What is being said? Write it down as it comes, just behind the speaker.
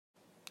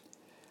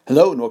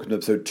Hello and welcome to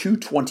episode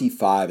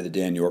 225 of the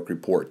Dan York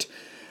Report.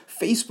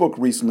 Facebook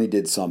recently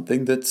did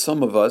something that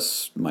some of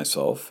us,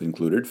 myself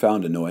included,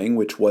 found annoying,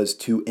 which was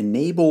to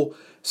enable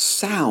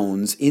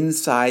sounds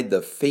inside the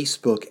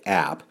Facebook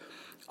app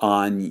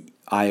on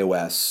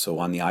iOS, so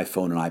on the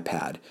iPhone and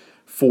iPad,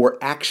 for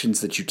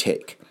actions that you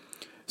take.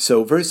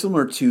 So very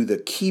similar to the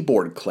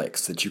keyboard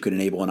clicks that you can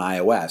enable in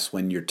iOS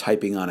when you're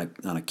typing on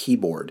a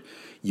keyboard,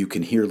 you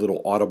can hear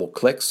little audible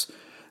clicks.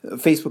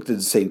 Facebook did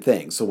the same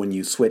thing. So when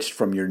you switched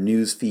from your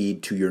news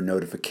feed to your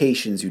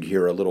notifications, you'd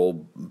hear a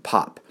little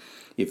pop.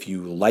 If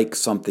you like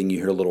something, you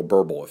hear a little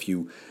burble. If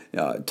you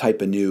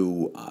type a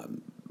new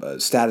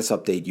status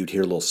update, you'd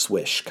hear a little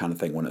swish kind of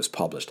thing when it's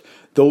published.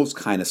 Those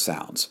kind of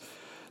sounds.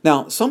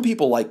 Now, some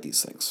people like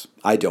these things.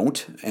 I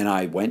don't, and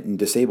I went and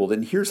disabled it.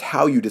 And here's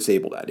how you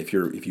disable that if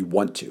you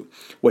want to.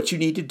 What you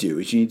need to do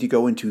is you need to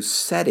go into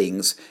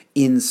settings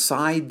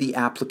inside the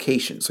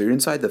application. So you're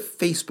inside the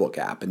Facebook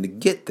app, and to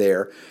get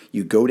there,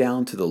 you go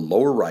down to the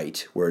lower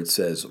right where it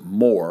says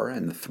More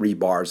and the three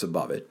bars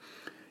above it.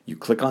 You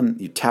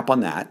tap on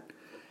that,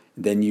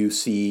 then you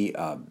see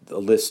a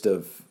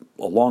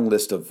long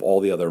list of all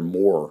the other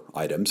More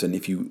items. And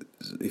if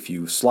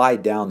you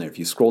slide down there, if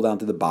you scroll down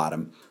to the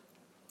bottom,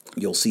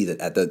 you'll see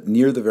that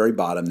near the very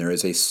bottom there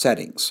is a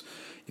settings.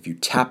 If you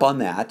tap on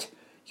that,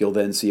 you'll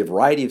then see a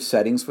variety of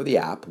settings for the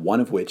app,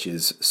 one of which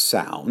is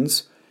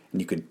sounds,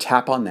 and you can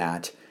tap on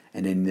that,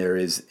 and then there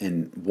is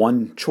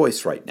one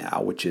choice right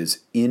now, which is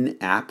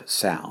in-app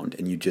sound,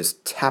 and you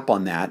just tap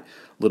on that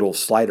little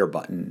slider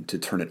button to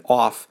turn it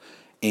off,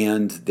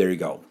 and there you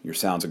go, your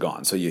sounds are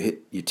gone. So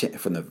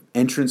from the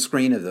entrance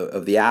screen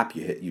of the app,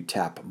 you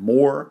tap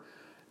more,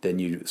 then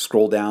you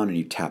scroll down and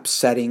you tap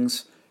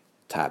settings,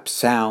 tap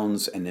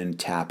sounds, and then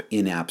tap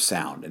in-app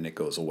sound, and it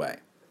goes away.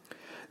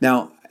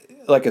 Now,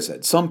 like I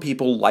said, some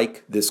people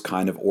like this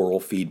kind of oral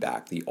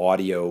feedback, the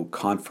audio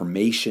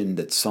confirmation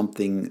that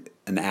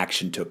an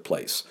action took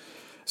place.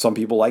 Some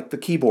people like the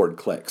keyboard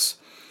clicks,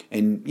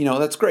 and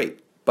that's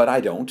great, but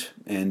I don't,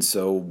 and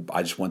so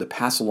I just wanted to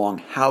pass along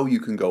how you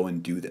can go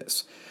and do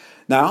this.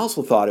 Now, I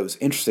also thought it was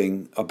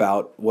interesting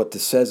about what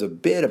this says a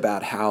bit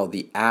about how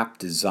the app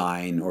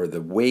design or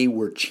the way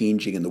we're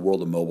changing in the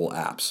world of mobile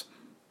apps.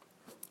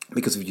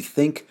 Because if you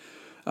think,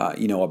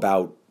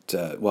 about,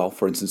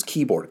 for instance,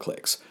 keyboard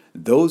clicks,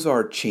 those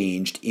are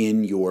changed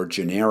in your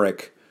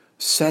generic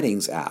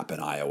settings app in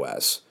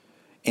iOS,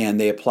 and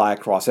they apply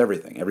across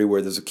everything.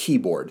 Everywhere there's a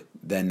keyboard,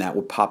 then that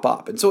would pop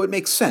up. And so it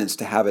makes sense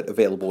to have it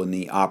available in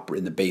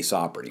the base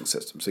operating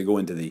system. So you go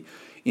into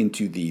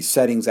the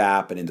settings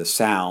app and into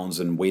sounds,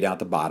 and way down at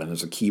the bottom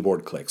there's a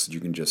keyboard clicks that you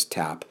can just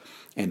tap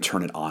and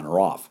turn it on or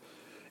off.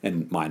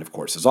 And mine, of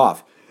course, is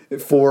off.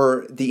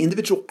 For the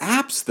individual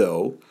apps,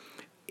 though,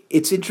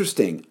 it's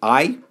interesting.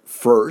 I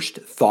first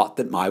thought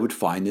that I would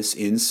find this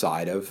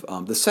inside of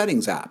the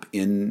settings app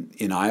in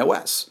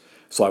iOS.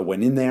 So I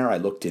went in there, I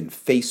looked in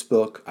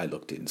Facebook, I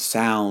looked in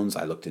sounds,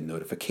 I looked in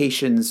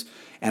notifications,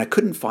 and I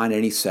couldn't find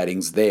any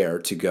settings there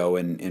to go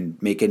and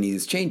make any of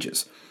these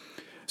changes.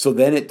 So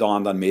then it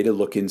dawned on me to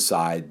look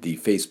inside the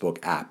Facebook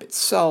app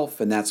itself,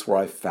 and that's where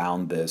I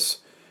found this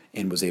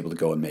and was able to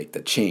go and make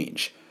the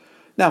change.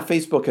 Now,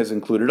 Facebook has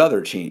included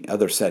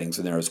other settings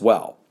in there as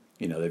well.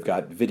 They've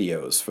got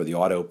videos for the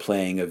auto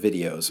playing of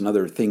videos and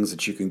other things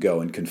that you can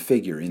go and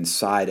configure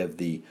inside of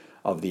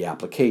the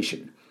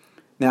application.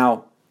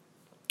 Now,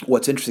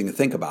 what's interesting to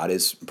think about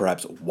is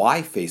perhaps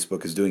why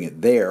Facebook is doing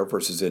it there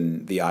versus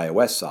in the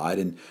iOS side,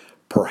 and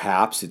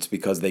perhaps it's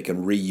because they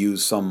can reuse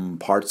some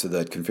parts of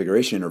the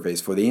configuration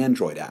interface for the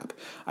Android app.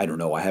 I don't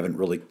know. I haven't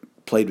really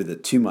played with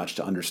it too much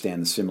to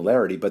understand the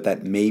similarity, but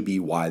that may be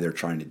why they're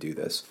trying to do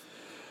this.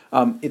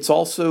 It's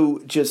also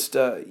just,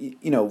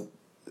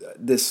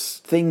 this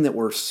thing that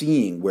we're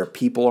seeing where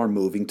people are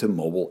moving to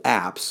mobile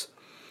apps,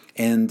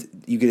 and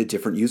you get a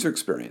different user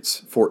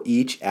experience for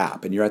each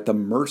app, and you're at the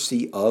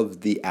mercy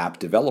of the app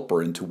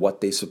developer into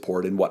what they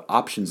support and what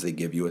options they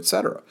give you,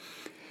 etc.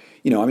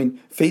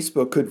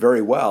 Facebook could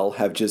very well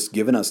have just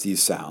given us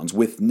these sounds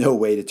with no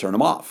way to turn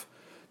them off.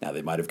 Now,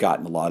 they might have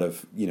gotten a lot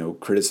of,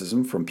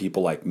 criticism from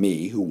people like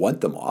me who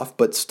want them off,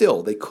 but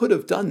still, they could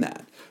have done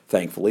that.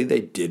 Thankfully, they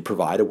did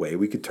provide a way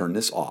we could turn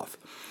this off.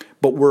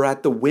 But we're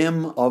at the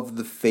whim of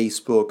the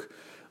Facebook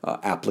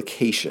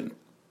application.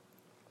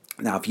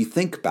 Now, if you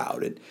think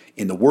about it,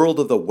 in the world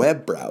of the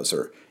web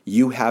browser,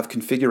 you have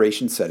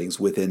configuration settings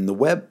within the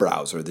web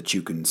browser that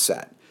you can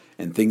set,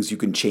 and things you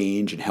can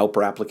change and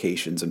helper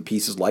applications and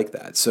pieces like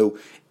that. So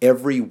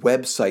every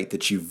website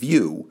that you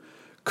view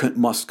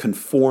must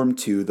conform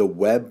to the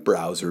web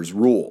browser's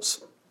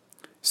rules.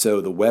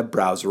 So the web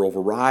browser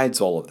overrides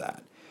all of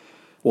that.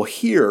 Well,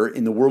 here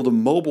in the world of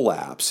mobile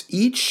apps,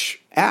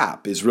 each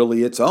app is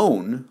really its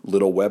own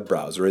little web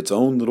browser, its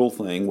own little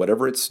thing,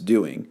 whatever it's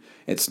doing.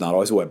 It's not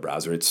always a web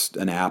browser. It's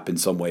an app in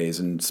some ways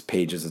and it's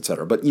pages,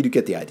 etc. But you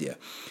get the idea.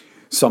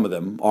 Some of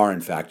them are, in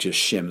fact, just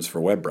shims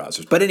for web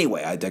browsers. But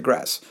anyway, I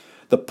digress.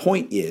 The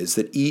point is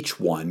that each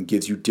one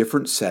gives you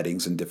different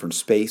settings and different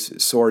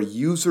spaces. So our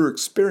user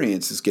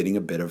experience is getting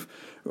a bit of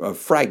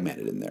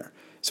fragmented in there.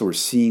 So we're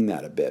seeing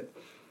that a bit.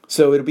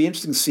 So it'll be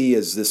interesting to see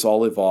as this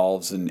all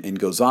evolves and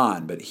goes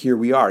on. But here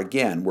we are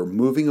again. We're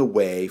moving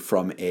away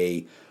from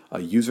a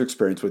user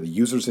experience where the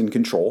user's in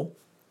control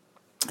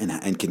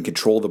and can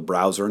control the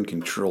browser and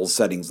control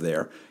settings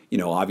there.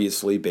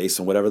 Obviously based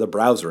on whatever the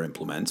browser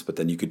implements, but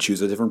then you could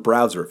choose a different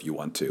browser if you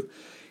want to.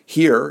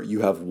 Here, you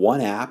have one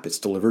app, it's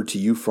delivered to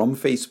you from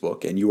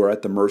Facebook, and you are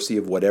at the mercy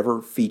of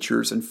whatever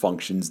features and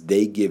functions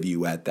they give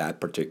you at that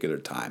particular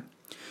time.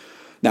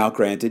 Now,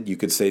 granted, you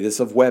could say this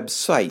of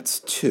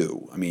websites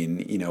too. I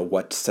mean,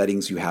 what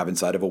settings you have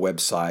inside of a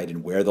website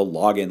and where the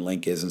login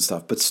link is and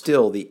stuff, but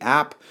still, the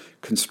app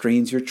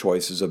constrains your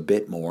choices a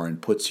bit more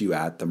and puts you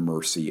at the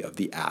mercy of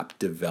the app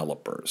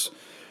developers.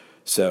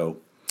 So,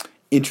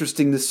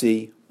 interesting to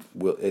see.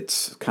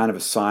 It's kind of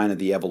a sign of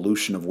the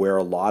evolution of where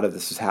a lot of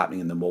this is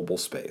happening in the mobile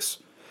space.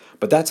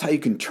 But that's how you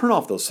can turn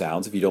off those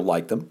sounds if you don't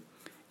like them.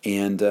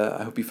 And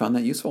I hope you found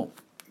that useful.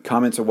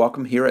 Comments are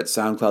welcome here at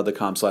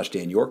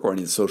soundcloud.com/DanYork or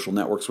any of the social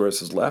networks where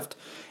this is left.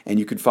 And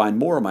you can find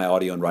more of my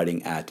audio and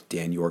writing at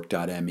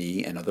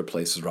danyork.me and other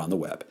places around the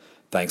web.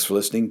 Thanks for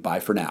listening. Bye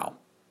for now.